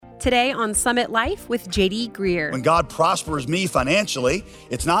Today on Summit Life with J.D. Greear. When God prospers me financially,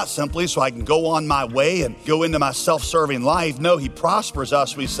 it's not simply so I can go on my way and go into my self-serving life. No, He prospers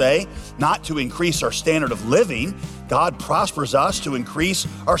us, we say, not to increase our standard of living. God prospers us to increase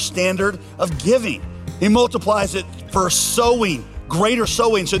our standard of giving. He multiplies it for sowing, greater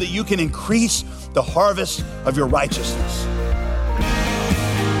sowing, so that you can increase the harvest of your righteousness.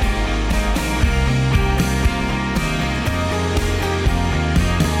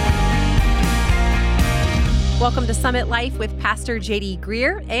 Welcome to Summit Life with Pastor J.D.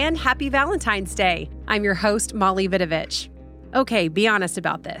 Greear, and happy Valentine's Day. I'm your host, Molly Vidovich. Okay, be honest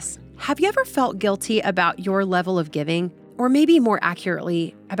about this. Have you ever felt guilty about your level of giving? Or maybe more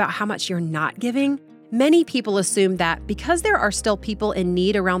accurately, about how much you're not giving? Many people assume that because there are still people in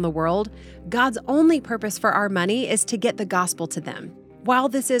need around the world, God's only purpose for our money is to get the gospel to them. While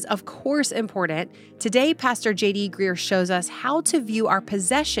this is, of course, important, today Pastor J.D. Greear shows us how to view our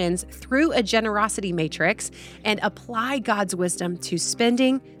possessions through a generosity matrix and apply God's wisdom to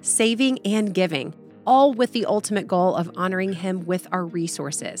spending, saving, and giving, all with the ultimate goal of honoring Him with our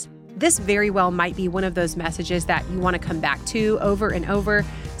resources. This very well might be one of those messages that you want to come back to over and over.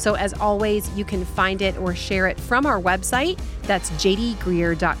 So as always, you can find it or share it from our website. That's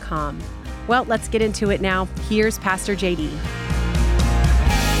jdgreear.com. Well, let's get into it now. Here's Pastor J.D.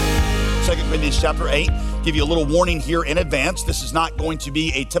 2 Corinthians chapter 8, give you a little warning here in advance. This is not going to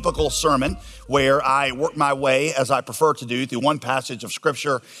be a typical sermon where I work my way, as I prefer to do, through one passage of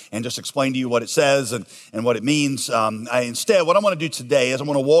Scripture and just explain to you what it says and what it means. Instead, what I want to do today is I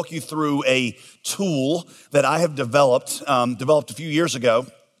want to walk you through a tool that I have developed a few years ago.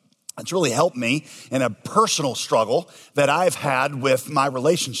 It's really helped me in a personal struggle that I've had with my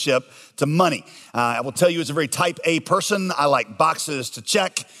relationship to money. I will tell you, as a very type A person, I like boxes to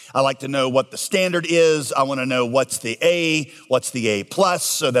check. I like to know what the standard is. I want to know what's the A plus,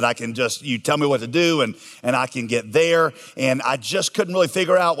 so that I can you tell me what to do and I can get there. And I just couldn't really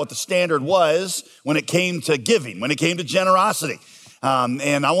figure out what the standard was when it came to giving, when it came to generosity.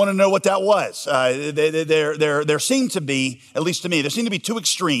 And I want to know what that was. There seem to be, at least to me, there seem to be two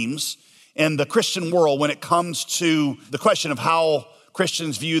extremes in the Christian world when it comes to the question of how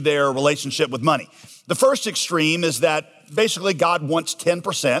Christians view their relationship with money. The first extreme is that basically God wants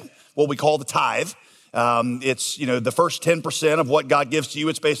 10%, what we call the tithe. It's, the first 10% of what God gives to you.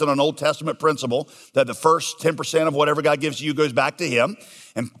 It's based on an Old Testament principle that the first 10% of whatever God gives to you goes back to Him.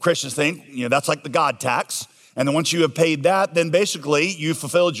 And Christians think, that's like the God tax. And then once you have paid that, then basically you've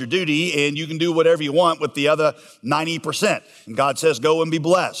fulfilled your duty and you can do whatever you want with the other 90%. And God says, go and be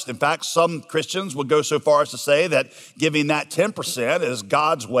blessed. In fact, some Christians would go so far as to say that giving that 10% is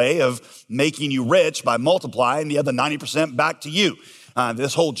God's way of making you rich by multiplying the other 90% back to you.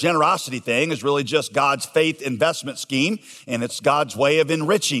 This whole generosity thing is really just God's faith investment scheme, and it's God's way of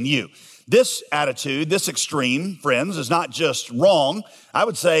enriching you. This attitude, this extreme, friends, is not just wrong. I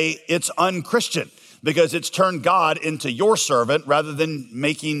would say it's unchristian, because it's turned God into your servant rather than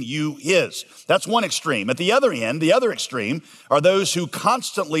making you His. That's one extreme. At the other end, the other extreme, are those who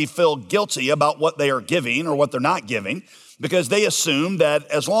constantly feel guilty about what they are giving or what they're not giving, because they assume that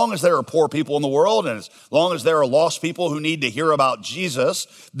as long as there are poor people in the world and as long as there are lost people who need to hear about Jesus,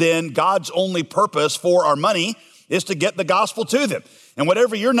 then God's only purpose for our money is to get the gospel to them. And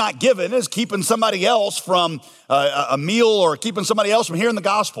whatever you're not given is keeping somebody else from a meal or keeping somebody else from hearing the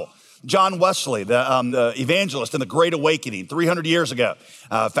gospel. John Wesley, the evangelist in the Great Awakening 300 years ago,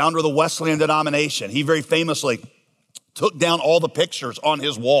 founder of the Wesleyan denomination, he very famously took down all the pictures on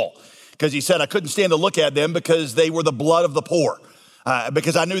his wall because he said, I couldn't stand to look at them because they were the blood of the poor.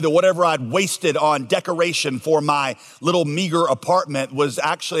 Because I knew that whatever I'd wasted on decoration for my little meager apartment was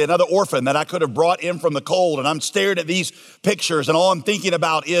actually another orphan that I could have brought in from the cold. And I'm staring at these pictures, and all I'm thinking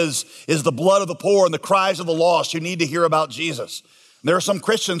about is the blood of the poor and the cries of the lost who need to hear about Jesus. There are some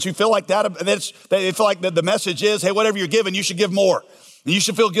Christians who feel like that. They feel like the message is, hey, whatever you're giving, you should give more. And you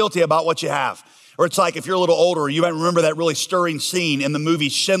should feel guilty about what you have. Or it's like, if you're a little older, you might remember that really stirring scene in the movie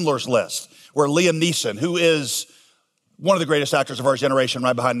Schindler's List, where Liam Neeson, who is one of the greatest actors of our generation,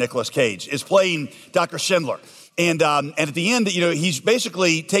 right behind Nicolas Cage, is playing Dr. Schindler. And at the end, he's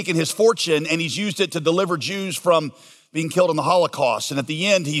basically taken his fortune and he's used it to deliver Jews from being killed in the Holocaust. And at the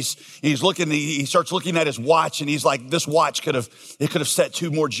end, he starts looking at his watch, and he's like, this watch could have set 2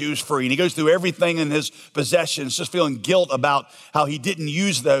 more Jews free. And he goes through everything in his possessions, just feeling guilt about how he didn't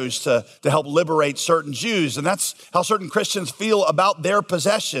use those to help liberate certain Jews. And that's how certain Christians feel about their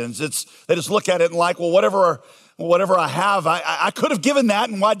possessions. They just look at it and like, well, whatever I have, I could have given that,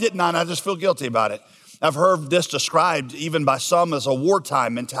 and why didn't I? And I just feel guilty about it. I've heard this described even by some as a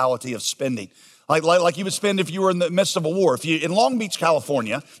wartime mentality of spending. like you would spend if you were in the midst of a war. In Long Beach,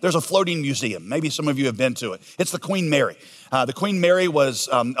 California, there's a floating museum. Maybe some of you have been to it. It's the Queen Mary. The Queen Mary was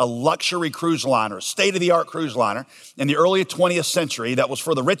a luxury cruise liner, a state-of-the-art cruise liner in the early 20th century that was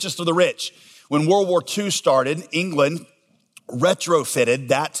for the richest of the rich. When World War II started, England retrofitted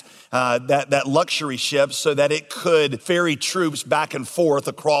that luxury ship so that it could ferry troops back and forth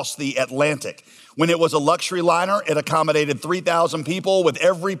across the Atlantic. When it was a luxury liner, it accommodated 3,000 people with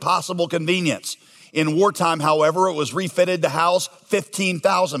every possible convenience. In wartime, however, it was refitted to house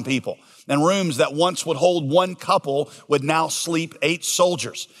 15,000 people. And rooms that once would hold one couple would now sleep 8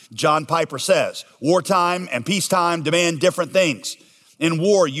 soldiers. John Piper says, wartime and peacetime demand different things. In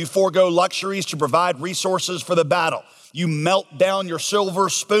war, you forego luxuries to provide resources for the battle. You melt down your silver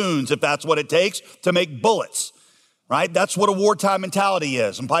spoons, if that's what it takes, to make bullets, right? That's what a wartime mentality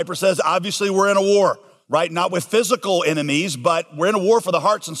is. And Piper says, obviously, we're in a war, right? Not with physical enemies, but we're in a war for the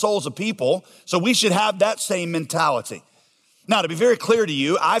hearts and souls of people. So we should have that same mentality. Now, to be very clear to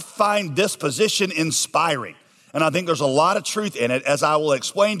you, I find this position inspiring. And I think there's a lot of truth in it, as I will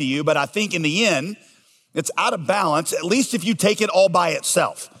explain to you. But I think in the end, it's out of balance, at least if you take it all by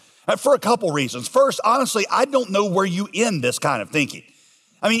itself. For a couple reasons. First, honestly, I don't know where you end this kind of thinking.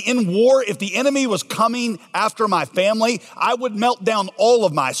 I mean, in war, if the enemy was coming after my family, I would melt down all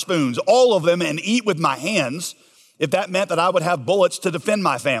of my spoons, all of them, and eat with my hands if that meant that I would have bullets to defend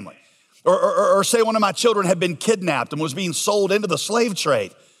my family. Or say one of my children had been kidnapped and was being sold into the slave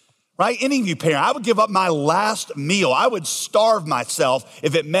trade, right? Any of you parents, I would give up my last meal. I would starve myself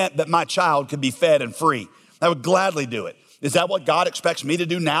if it meant that my child could be fed and free. I would gladly do it. Is that what God expects me to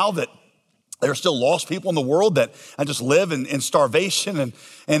do now that there are still lost people in the world, that I just live in starvation? And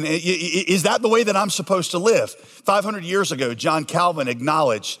is that the way that I'm supposed to live? 500 years ago, John Calvin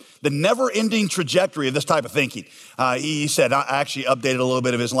acknowledged the never-ending trajectory of this type of thinking. He said, I actually updated a little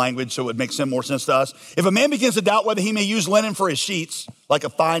bit of his language so it would make some more sense to us. If a man begins to doubt whether he may use linen for his sheets, like a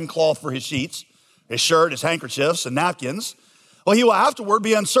fine cloth for his sheets, his shirt, his handkerchiefs, and napkins, well, he will afterward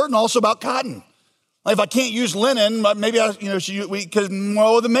be uncertain also about cotton. Like if I can't use linen, maybe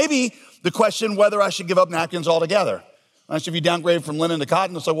then maybe the question whether I should give up napkins altogether. If you downgrade from linen to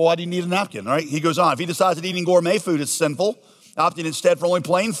cotton, it's like, well, why do you need a napkin, right? He goes on. If he decides that eating gourmet food is sinful, opting instead for only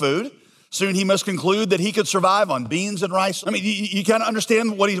plain food, soon he must conclude that he could survive on beans and rice. I mean, you kind of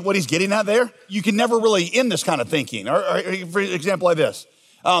understand what he's getting at there? You can never really end this kind of thinking. Or for example like this.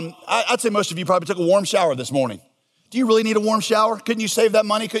 I'd say most of you probably took a warm shower this morning. Do you really need a warm shower? Couldn't you save that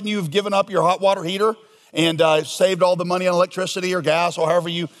money? Couldn't you have given up your hot water heater and saved all the money on electricity or gas or however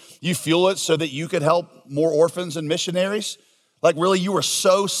you fuel it so that you could help more orphans and missionaries? Like really, you were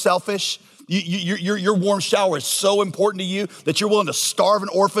so selfish. Your warm shower is so important to you that you're willing to starve an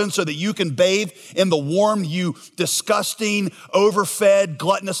orphan so that you can bathe in the warm, you disgusting, overfed,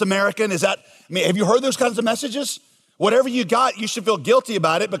 gluttonous American. Have you heard those kinds of messages? Whatever you got, you should feel guilty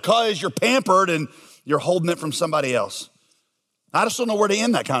about it because you're pampered and you're holding it from somebody else. I just don't know where to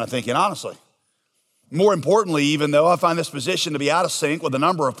end that kind of thinking, honestly. More importantly, even though I find this position to be out of sync with a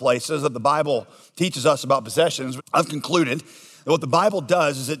number of places that the Bible teaches us about possessions, I've concluded that what the Bible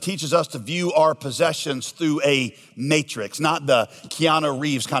does is it teaches us to view our possessions through a matrix, not the Keanu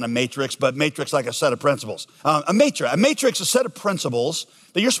Reeves kind of matrix, but matrix like a set of principles. A matrix, a set of principles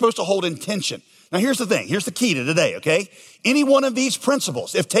that you're supposed to hold in tension. Now, here's the thing. Here's the key to today, okay? Any one of these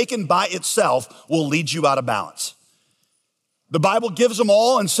principles, if taken by itself, will lead you out of balance. The Bible gives them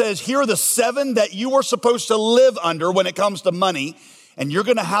all and says, here are the 7 that you are supposed to live under when it comes to money, and you're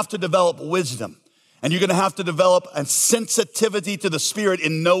going to have to develop wisdom, and you're going to have to develop a sensitivity to the Spirit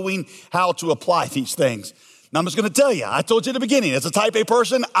in knowing how to apply these things. Now, I'm just going to tell you, I told you at the beginning, as a type A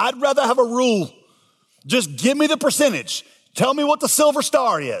person, I'd rather have a rule. Just give me the percentage. Tell me what the silver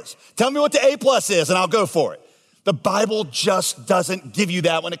star is. Tell me what the A+ is, and I'll go for it. The Bible just doesn't give you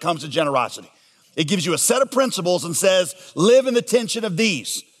that when it comes to generosity. It gives you a set of principles and says, live in the tension of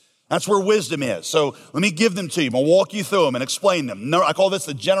these. That's where wisdom is. So let me give them to you. I'll walk you through them and explain them. I call this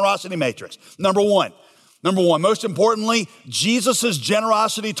the generosity matrix. Number one, most importantly, Jesus'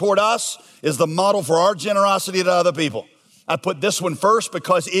 generosity toward us is the model for our generosity to other people. I put this one first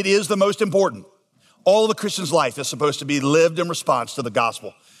because it is the most important. All of the Christian's life is supposed to be lived in response to the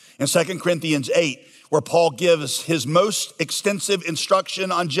gospel. In 2 Corinthians 8, where Paul gives his most extensive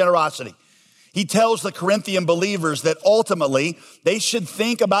instruction on generosity, he tells the Corinthian believers that ultimately they should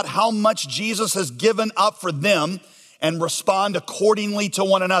think about how much Jesus has given up for them and respond accordingly to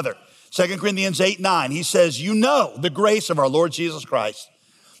one another. 2 Corinthians 8:9, he says, you know the grace of our Lord Jesus Christ.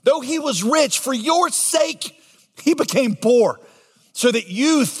 Though he was rich, for your sake, he became poor, so that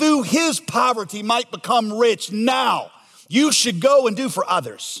you through his poverty might become rich. Now you should go and do for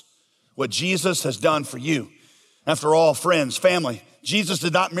others what Jesus has done for you. After all, friends, family, Jesus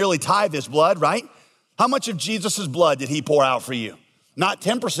did not merely tithe his blood, right? How much of Jesus' blood did he pour out for you? Not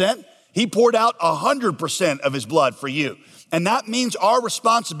 10%. He poured out 100% of his blood for you. And that means our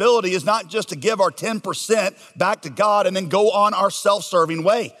responsibility is not just to give our 10% back to God and then go on our self-serving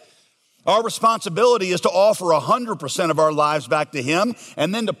way. Our responsibility is to offer 100% of our lives back to him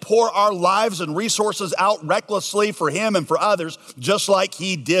and then to pour our lives and resources out recklessly for him and for others, just like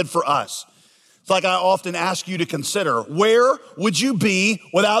he did for us. It's like I often ask you to consider, where would you be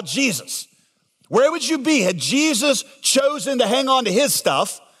without Jesus? Where would you be had Jesus chosen to hang on to his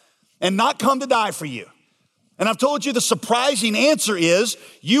stuff and not come to die for you? And I've told you the surprising answer is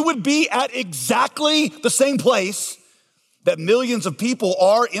you would be at exactly the same place that millions of people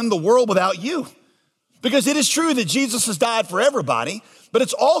are in the world without you. Because it is true that Jesus has died for everybody, but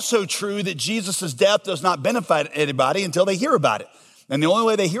it's also true that Jesus' death does not benefit anybody until they hear about it. And the only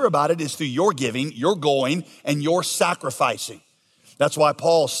way they hear about it is through your giving, your going, and your sacrificing. That's why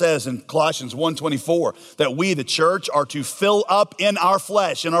Paul says in Colossians 1:24 that we, the church, are to fill up in our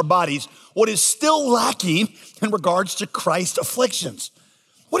flesh, in our bodies, what is still lacking in regards to Christ's afflictions.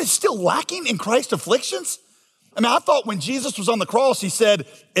 What is still lacking in Christ's afflictions? I mean, I thought when Jesus was on the cross, he said,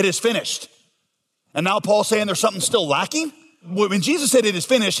 it is finished. And now Paul's saying there's something still lacking? When Jesus said it is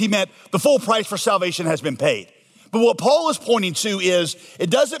finished, he meant the full price for salvation has been paid. But what Paul is pointing to is it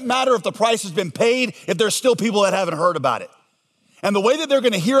doesn't matter if the price has been paid if there's still people that haven't heard about it. And the way that they're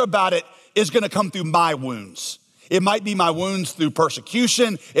going to hear about it is going to come through my wounds. It might be my wounds through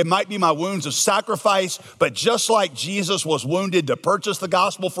persecution. It might be my wounds of sacrifice. But just like Jesus was wounded to purchase the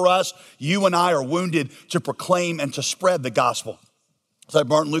gospel for us, you and I are wounded to proclaim and to spread the gospel. It's like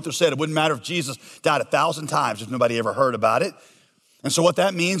Martin Luther said, it wouldn't matter if Jesus died 1,000 times if nobody ever heard about it. And so what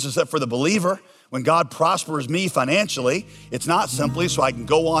that means is that for the believer, when God prospers me financially, it's not simply so I can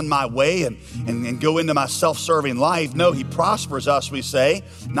go on my way and go into my self-serving life. No, he prospers us, we say,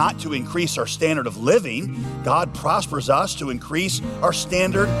 not to increase our standard of living. God prospers us to increase our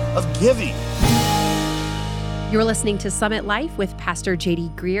standard of giving. You're listening to Summit Life with Pastor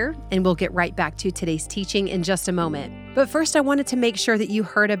J.D. Greear, and we'll get right back to today's teaching in just a moment. But first, I wanted to make sure that you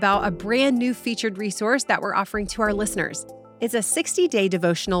heard about a brand new featured resource that we're offering to our listeners. It's a 60-day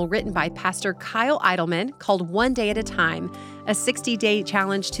devotional written by Pastor Kyle Idleman called One Day at a Time, a 60-day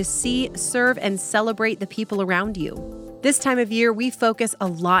challenge to see, serve, and celebrate the people around you. This time of year, we focus a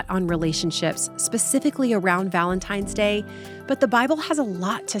lot on relationships, specifically around Valentine's Day, but the Bible has a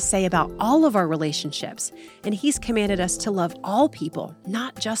lot to say about all of our relationships, and He's commanded us to love all people,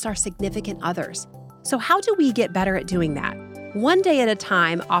 not just our significant others. So how do we get better at doing that? One Day at a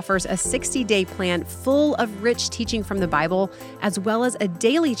Time offers a 60-day plan full of rich teaching from the Bible, as well as a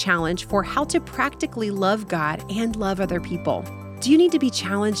daily challenge for how to practically love God and love other people. Do you need to be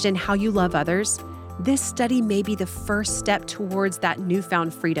challenged in how you love others? This study may be the first step towards that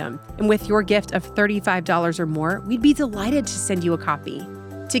newfound freedom. And with your gift of $35 or more, we'd be delighted to send you a copy.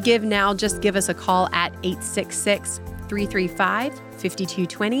 To give now, just give us a call at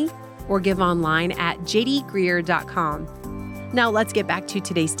 866-335-5220 or give online at jdgreear.com. Now let's get back to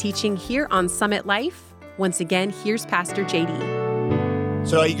today's teaching here on Summit Life. Once again, here's Pastor JD.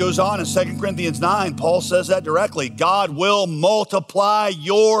 So he goes on in 2 Corinthians 9, Paul says that directly. God will multiply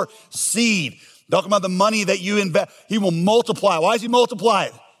your seed. Talking about the money that you invest, he will multiply. Why does he multiply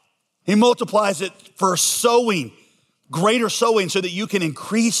it? He multiplies it for sowing, greater sowing, so that you can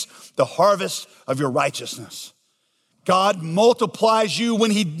increase the harvest of your righteousness. God multiplies you.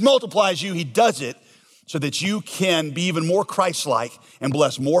 When he multiplies you, he does it so that you can be even more Christ-like and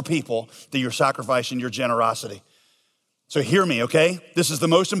bless more people through your sacrifice and your generosity. So hear me, okay? This is the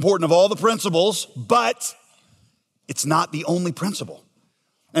most important of all the principles, but it's not the only principle.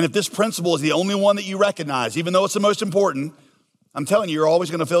 And if this principle is the only one that you recognize, even though it's the most important, I'm telling you, you're always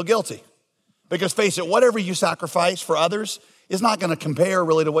going to feel guilty. Because face it, whatever you sacrifice for others is not going to compare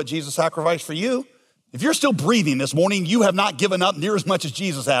really to what Jesus sacrificed for you. If you're still breathing this morning, you have not given up near as much as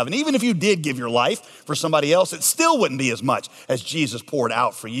Jesus have. And even if you did give your life for somebody else, it still wouldn't be as much as Jesus poured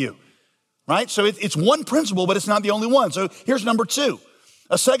out for you, right? So it's one principle, but it's not the only one. So here's number two.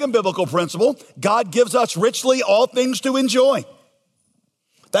 A second biblical principle, God gives us richly all things to enjoy.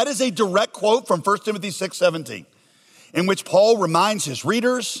 That is a direct quote from 1 Timothy 6:17, in which Paul reminds his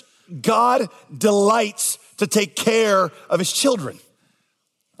readers, God delights to take care of his children.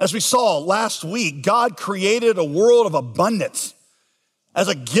 As we saw last week, God created a world of abundance as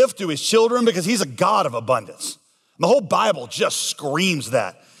a gift to his children because he's a God of abundance. The whole Bible just screams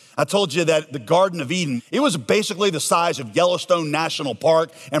that. I told you that the Garden of Eden, it was basically the size of Yellowstone National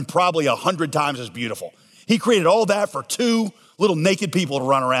Park and probably 100 times as beautiful. He created all that for two little naked people to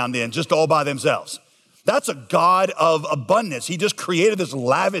run around in just all by themselves. That's a God of abundance. He just created this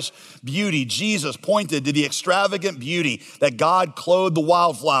lavish beauty. Jesus pointed to the extravagant beauty that God clothed the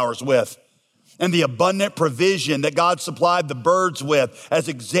wildflowers with and the abundant provision that God supplied the birds with as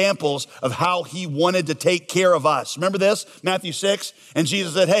examples of how he wanted to take care of us. Remember this, Matthew 6? And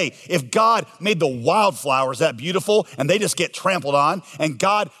Jesus said, hey, if God made the wildflowers that beautiful and they just get trampled on, and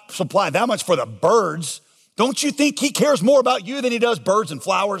God supplied that much for the birds, don't you think he cares more about you than he does birds and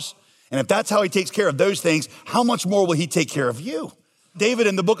flowers? And if that's how he takes care of those things, how much more will he take care of you? David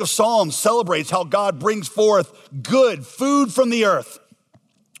in the book of Psalms celebrates how God brings forth good food from the earth.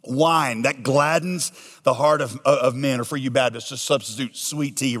 Wine that gladdens the heart of men, or for you Baptists, just substitute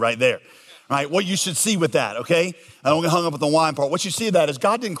sweet tea right there. All right, what you should see with that, okay? I don't get hung up with the wine part. What you see with that is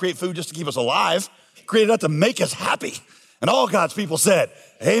God didn't create food just to keep us alive. He created that to make us happy. And all God's people said,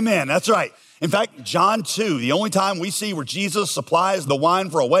 amen, that's right. In fact, John 2, the only time we see where Jesus supplies the wine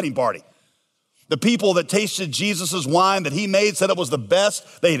for a wedding party. The people that tasted Jesus' wine that he made said it was the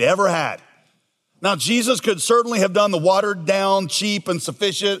best they'd ever had. Now, Jesus could certainly have done the watered down, cheap and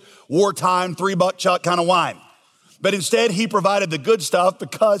sufficient, wartime, $3 chuck kind of wine. But instead, he provided the good stuff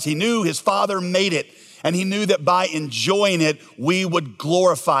because he knew his Father made it. And he knew that by enjoying it, we would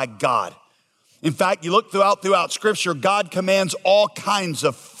glorify God. In fact, you look throughout Scripture, God commands all kinds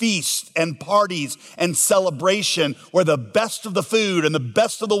of feasts and parties and celebration where the best of the food and the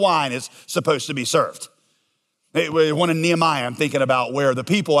best of the wine is supposed to be served. One in Nehemiah I'm thinking about where the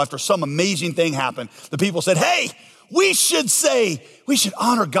people, after some amazing thing happened, the people said, hey, we should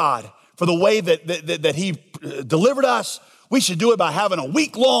honor God for the way that he delivered us. We should do it by having a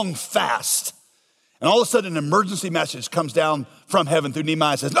week-long fast. And all of a sudden, an emergency message comes down from heaven through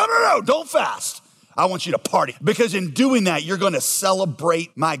Nehemiah and says, no, don't fast. I want you to party. Because in doing that, you're going to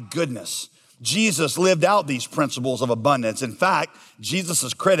celebrate my goodness. Jesus lived out these principles of abundance. In fact,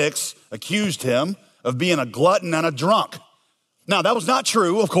 Jesus' critics accused him of being a glutton and a drunk. Now, that was not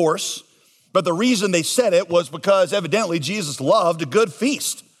true, of course, but the reason they said it was because evidently Jesus loved a good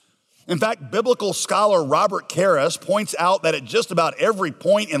feast. In fact, biblical scholar Robert Karras points out that at just about every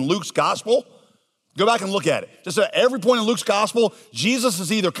point in Luke's gospel, go back and look at it. Just at every point in Luke's gospel, Jesus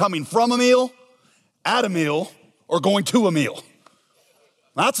is either coming from a meal, at a meal, or going to a meal.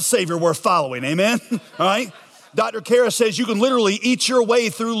 Now, that's a Savior worth following, amen? All right? Dr. Karras says you can literally eat your way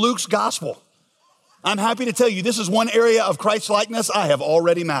through Luke's gospel. I'm happy to tell you this is one area of Christ-likeness I have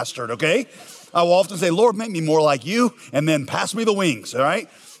already mastered, okay? I will often say, Lord, make me more like you, and then pass me the wings, all right?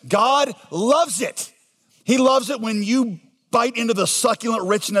 God loves it. He loves it when you bite into the succulent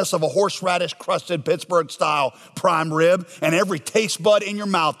richness of a horseradish-crusted Pittsburgh-style prime rib, and every taste bud in your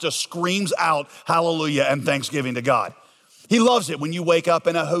mouth just screams out hallelujah and thanksgiving to God. He loves it when you wake up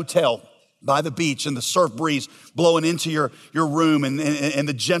in a hotel by the beach and the surf breeze blowing into your room and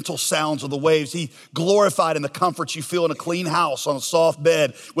the gentle sounds of the waves. He glorified in the comforts you feel in a clean house on a soft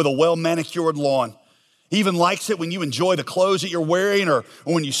bed with a well-manicured lawn. He even likes it when you enjoy the clothes that you're wearing or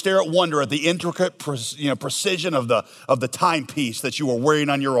when you stare at wonder at the intricate precision of the timepiece that you are wearing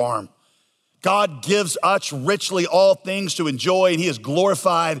on your arm. God gives us richly all things to enjoy, and he is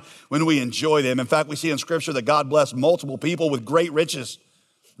glorified when we enjoy them. In fact, we see in Scripture that God blessed multiple people with great riches.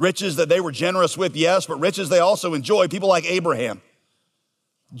 Riches that they were generous with, yes, but riches they also enjoyed. People like Abraham.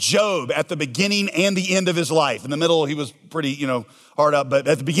 Job at the beginning and the end of his life. In the middle, he was pretty, hard up, but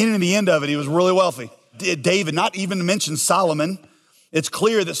at the beginning and the end of it, he was really wealthy. David, not even to mention Solomon. It's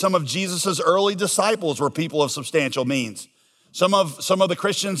clear that some of Jesus's early disciples were people of substantial means. Some of the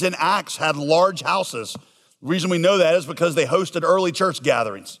Christians in Acts had large houses. The reason we know that is because they hosted early church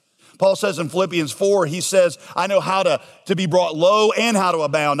gatherings. Paul says in Philippians 4, he says, I know how to be brought low and how to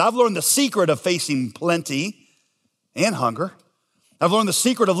abound. I've learned the secret of facing plenty and hunger. I've learned the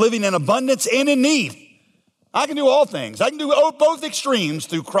secret of living in abundance and in need. I can do all things. I can do both extremes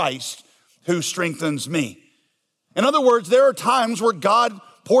through Christ who strengthens me. In other words, there are times where God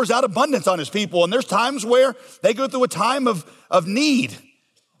pours out abundance on his people, and there's times where they go through a time of need.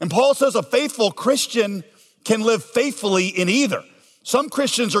 And Paul says a faithful Christian can live faithfully in either. Some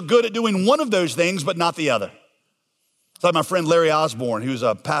Christians are good at doing one of those things, but not the other. It's like my friend Larry Osborne, who's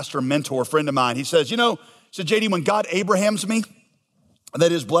a pastor mentor friend of mine. He says, JD, when God Abrahams me,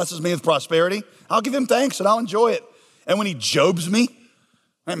 that is, blesses me with prosperity, I'll give him thanks and I'll enjoy it. And when he Jobs me,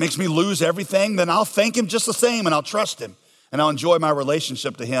 it makes me lose everything, then I'll thank him just the same and I'll trust him and I'll enjoy my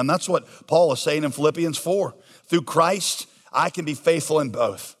relationship to him. That's what Paul is saying in Philippians 4. Through Christ, I can be faithful in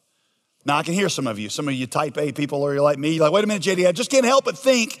both. Now, I can hear some of you type A people, or you're like me, you're like, wait a minute, JD, I just can't help but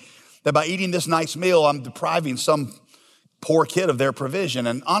think that by eating this nice meal, I'm depriving some poor kid of their provision.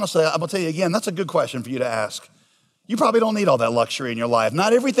 And honestly, I'm gonna tell you again, that's a good question for you to ask. You probably don't need all that luxury in your life.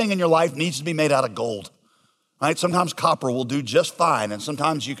 Not everything in your life needs to be made out of gold, right? Sometimes copper will do just fine, and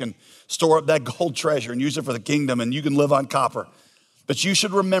sometimes you can store up that gold treasure and use it for the kingdom, and you can live on copper. But you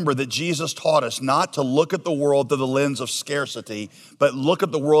should remember that Jesus taught us not to look at the world through the lens of scarcity, but look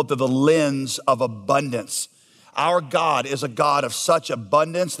at the world through the lens of abundance. Our God is a God of such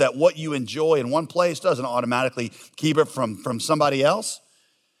abundance that what you enjoy in one place doesn't automatically keep it from somebody else.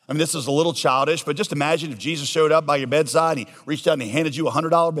 I mean, this is a little childish, but just imagine if Jesus showed up by your bedside and he reached out and he handed you a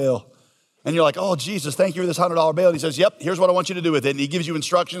 $100 bill. And you're like, oh, Jesus, thank you for this $100 bill. And he says, yep, here's what I want you to do with it. And he gives you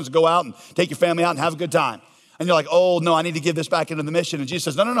instructions to go out and take your family out and have a good time. And you're like, oh, no, I need to give this back into the mission. And Jesus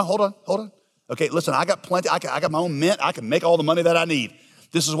says, no, hold on. Okay, listen, I got plenty. I got my own mint. I can make all the money that I need.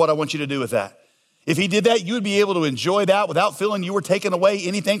 This is what I want you to do with that. If he did that, you would be able to enjoy that without feeling you were taking away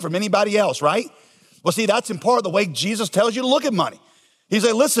anything from anybody else, right? Well, see, that's in part the way Jesus tells you to look at money. He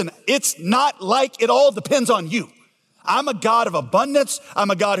said, listen, it's not like it all depends on you. I'm a God of abundance.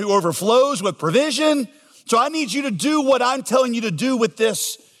 I'm a God who overflows with provision. So I need you to do what I'm telling you to do with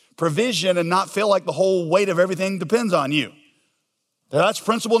this provision and not feel like the whole weight of everything depends on you. That's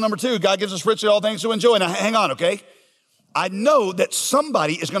principle number 2. God gives us richly all things to enjoy. Now, hang on, okay? I know that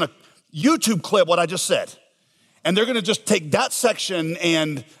somebody is going to YouTube clip what I just said. And they're going to just take that section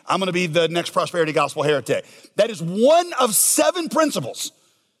and I'm going to be the next prosperity gospel heretic. That is one of 7 principles.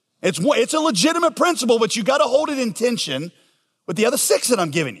 It's a legitimate principle, but you got to hold it in tension with the other 6 that I'm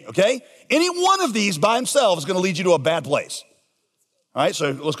giving you, okay? Any one of these by himself is going to lead you to a bad place. All right,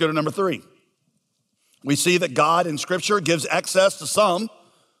 so let's go to number 3. We see that God in Scripture gives excess to some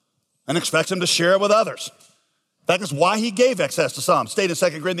and expects them to share it with others. That is why he gave excess to some. Stated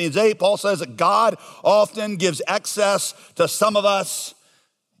in 2 Corinthians 8, Paul says that God often gives excess to some of us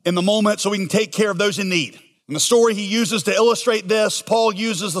in the moment so we can take care of those in need. And the story he uses to illustrate this, Paul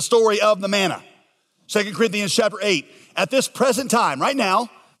uses the story of the manna. 2 Corinthians chapter 8, at this present time, right now,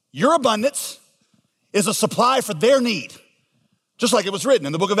 your abundance is a supply for their need. Just like it was written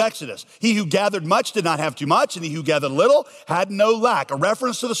in the book of Exodus. He who gathered much did not have too much, and he who gathered little had no lack. A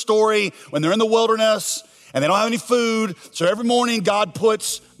reference to the story when they're in the wilderness and they don't have any food. So every morning God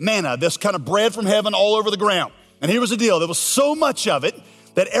puts manna, this kind of bread from heaven, all over the ground. And here was the deal. There was so much of it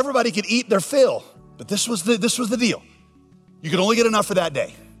that everybody could eat their fill. But this was the deal. You could only get enough for that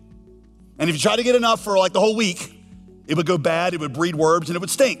day. And if you tried to get enough for like the whole week, it would go bad, it would breed worms, and it would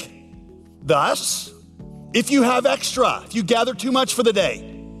stink. Thus, if you have extra, if you gather too much for the day,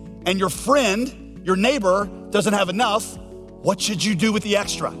 and your friend, your neighbor, doesn't have enough, what should you do with the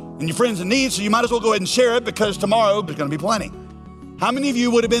extra? And your friend's in need, so you might as well go ahead and share it because tomorrow there's gonna be plenty. How many of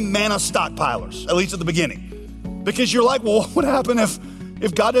you would have been manna stockpilers, at least at the beginning? Because you're like, well, what would happen if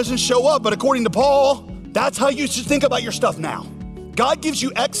God doesn't show up? But according to Paul, that's how you should think about your stuff now. God gives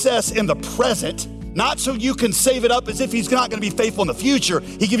you excess in the present, not so you can save it up as if he's not going to be faithful in the future.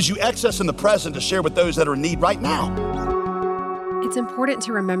 He gives you excess in the present to share with those that are in need right now. It's important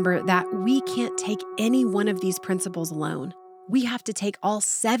to remember that we can't take any one of these principles alone. We have to take all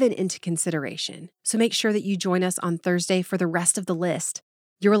 7 into consideration. So make sure that you join us on Thursday for the rest of the list.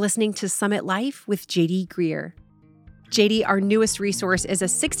 You're listening to Summit Life with J.D. Greear. JD, our newest resource, is a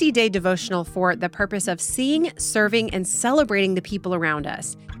 60-day devotional for the purpose of seeing, serving, and celebrating the people around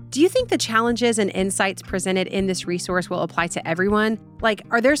us. Do you think the challenges and insights presented in this resource will apply to everyone? Like,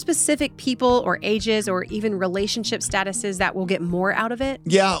 are there specific people or ages or even relationship statuses that will get more out of it?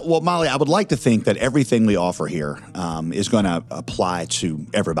 Yeah, well, Molly, I would like to think that everything we offer here is going to apply to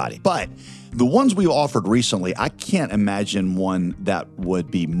everybody. But the ones we offered recently, I can't imagine one that would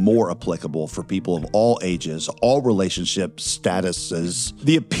be more applicable for people of all ages, all relationship statuses.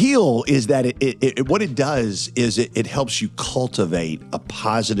 The appeal is that what it does is it helps you cultivate a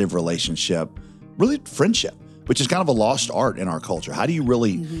positive relationship, really friendship, which is kind of a lost art in our culture. How do you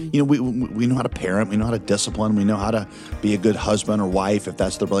really, we know how to parent, we know how to discipline, we know how to be a good husband or wife if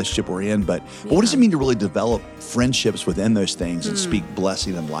that's the relationship we're in, but what does it mean to really develop friendships within those things and speak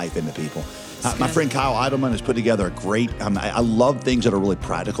blessing and life into people? My friend Kyle Eidelman has put together a great, I love things that are really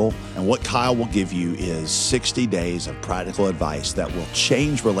practical, and what Kyle will give you is 60 days of practical advice that will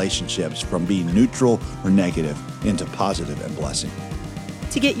change relationships from being neutral or negative into positive and blessing.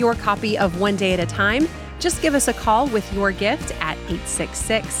 To get your copy of One Day at a Time, just give us a call with your gift at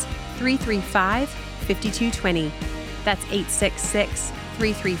 866-335-5220. That's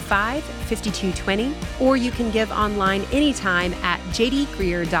 866-335-5220, or you can give online anytime at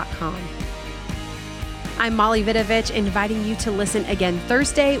jdgreear.com. I'm Molly Vidovich, inviting you to listen again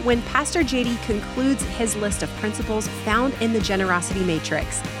Thursday when Pastor JD concludes his list of principles found in the Generosity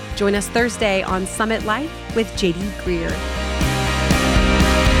Matrix. Join us Thursday on Summit Life with JD Greear.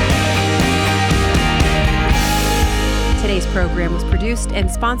 Today's program was produced and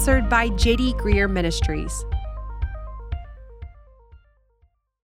sponsored by J.D. Greear Ministries.